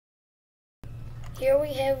Here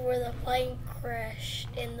we have where the plane crashed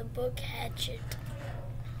in the book Hatchet.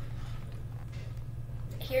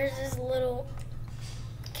 Here's his little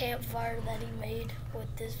campfire that he made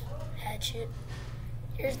with this hatchet.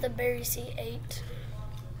 Here's the Brycen 8.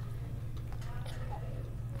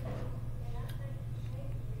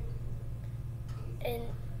 And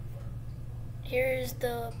here's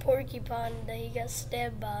the porcupine that he got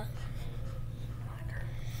stabbed by.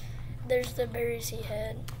 There's the Brycen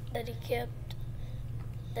head that he kept.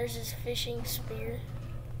 There's his fishing spear.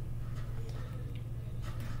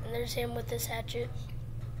 And there's him with his hatchet.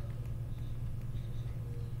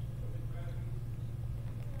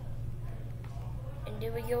 And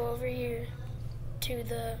then we go over here to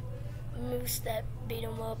the moose that beat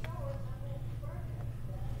him up.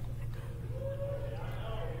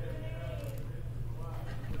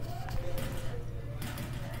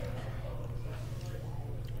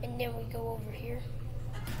 And then we go over here.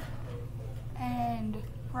 And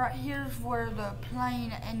right here's where the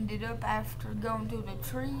plane ended up after going through the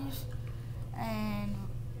trees. And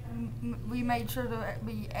we made sure to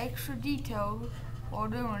be extra detailed while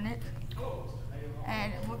doing it.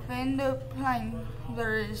 And within the plane,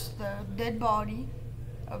 there is the dead body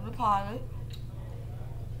of the pilot.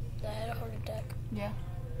 That had a heart attack. Yeah.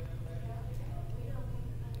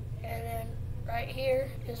 And then right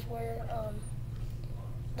here is where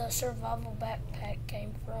the survival backpack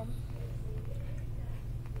came from.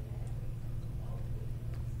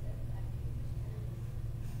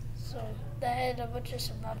 So that had a bunch of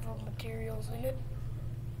survival materials in it.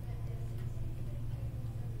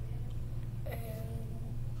 And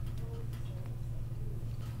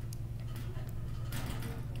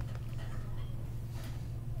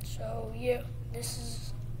so yeah, this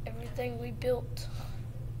is everything we built.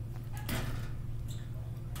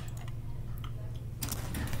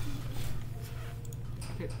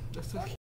 Okay, that's it.